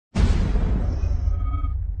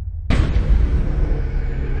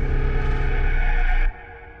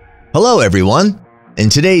Hello everyone! In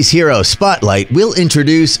today's Hero Spotlight, we'll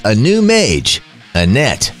introduce a new mage,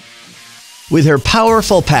 Annette. With her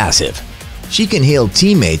powerful passive, she can heal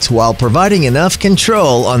teammates while providing enough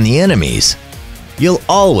control on the enemies. You'll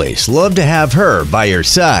always love to have her by your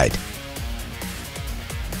side.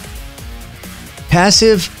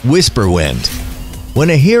 Passive Whisperwind.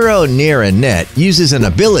 When a hero near Annette uses an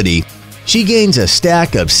ability, she gains a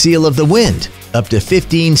stack of Seal of the Wind, up to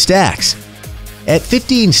 15 stacks. At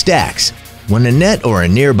 15 stacks, when Annette or a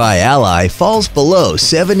nearby ally falls below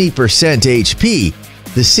 70%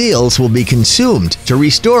 HP, the seals will be consumed to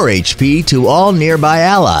restore HP to all nearby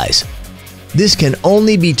allies. This can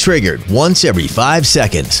only be triggered once every 5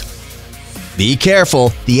 seconds. Be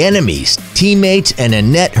careful, the enemies, teammates, and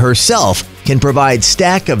Annette herself can provide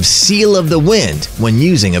stack of Seal of the Wind when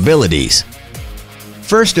using abilities.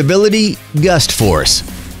 First ability, Gust Force.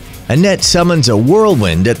 Annette summons a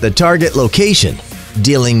whirlwind at the target location,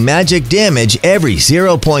 dealing magic damage every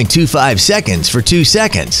 0.25 seconds for 2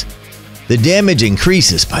 seconds. The damage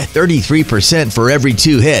increases by 33% for every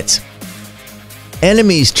 2 hits.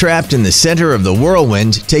 Enemies trapped in the center of the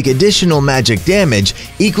whirlwind take additional magic damage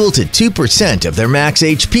equal to 2% of their max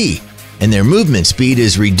HP, and their movement speed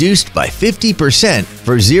is reduced by 50%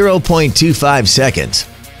 for 0.25 seconds.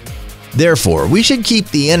 Therefore, we should keep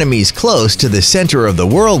the enemies close to the center of the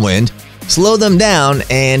whirlwind, slow them down,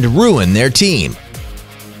 and ruin their team.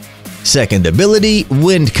 Second ability,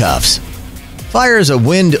 Wind Cuffs. Fires a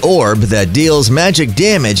wind orb that deals magic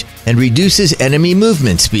damage and reduces enemy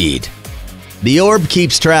movement speed. The orb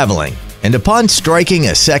keeps traveling, and upon striking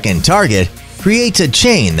a second target, creates a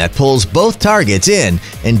chain that pulls both targets in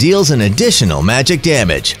and deals an additional magic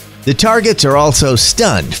damage. The targets are also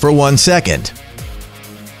stunned for 1 second.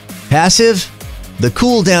 Passive. The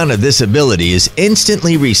cooldown of this ability is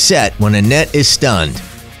instantly reset when Annette is stunned.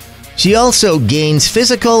 She also gains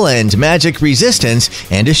physical and magic resistance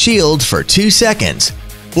and a shield for 2 seconds,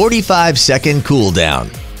 45-second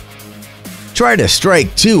cooldown. Try to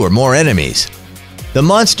strike 2 or more enemies. The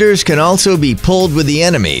monsters can also be pulled with the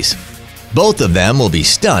enemies. Both of them will be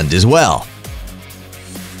stunned as well.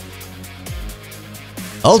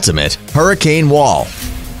 Ultimate Hurricane Wall.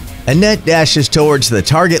 Annette dashes towards the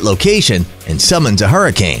target location and summons a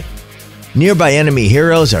hurricane. Nearby enemy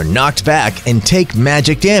heroes are knocked back and take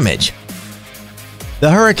magic damage.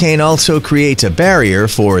 The hurricane also creates a barrier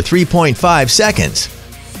for 3.5 seconds.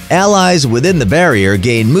 Allies within the barrier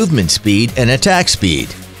gain movement speed and attack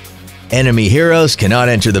speed. Enemy heroes cannot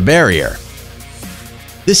enter the barrier.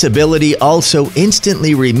 This ability also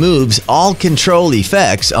instantly removes all control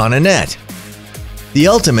effects on Annette. The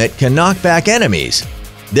ultimate can knock back enemies,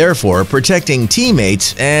 therefore protecting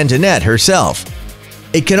teammates and Annette herself.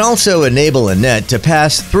 It can also enable Annette to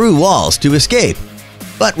pass through walls to escape.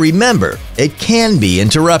 But remember, it can be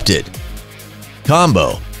interrupted.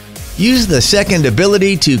 Combo. Use the second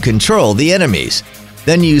ability to control the enemies,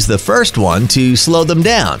 then use the first one to slow them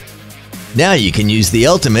down. Now you can use the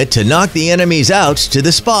ultimate to knock the enemies out to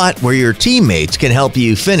the spot where your teammates can help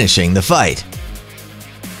you finishing the fight.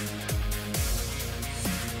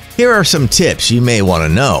 Here are some tips you may want to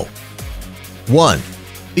know. 1.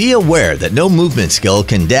 Be aware that no movement skill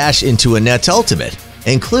can dash into Annette's ultimate,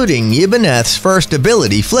 including Yiboneth's first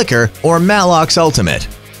ability Flicker or Malok's ultimate.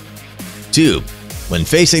 2. When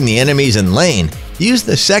facing the enemies in lane, use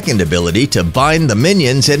the second ability to bind the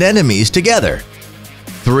minions and enemies together.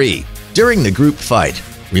 3. During the group fight,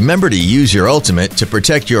 remember to use your ultimate to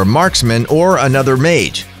protect your marksman or another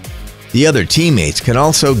mage. The other teammates can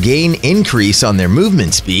also gain increase on their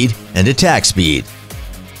movement speed and attack speed.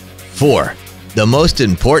 4. The most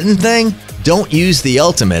important thing? Don't use the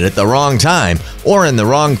ultimate at the wrong time or in the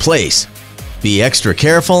wrong place. Be extra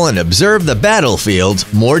careful and observe the battlefield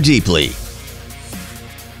more deeply.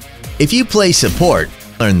 If you play support,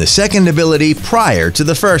 learn the second ability prior to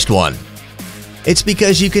the first one. It's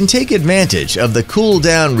because you can take advantage of the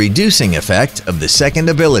cooldown reducing effect of the second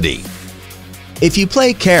ability. If you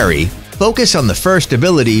play carry, focus on the first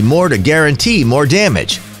ability more to guarantee more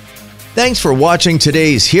damage. Thanks for watching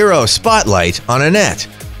today's Hero Spotlight on Annette.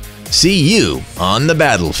 See you on the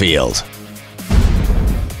battlefield.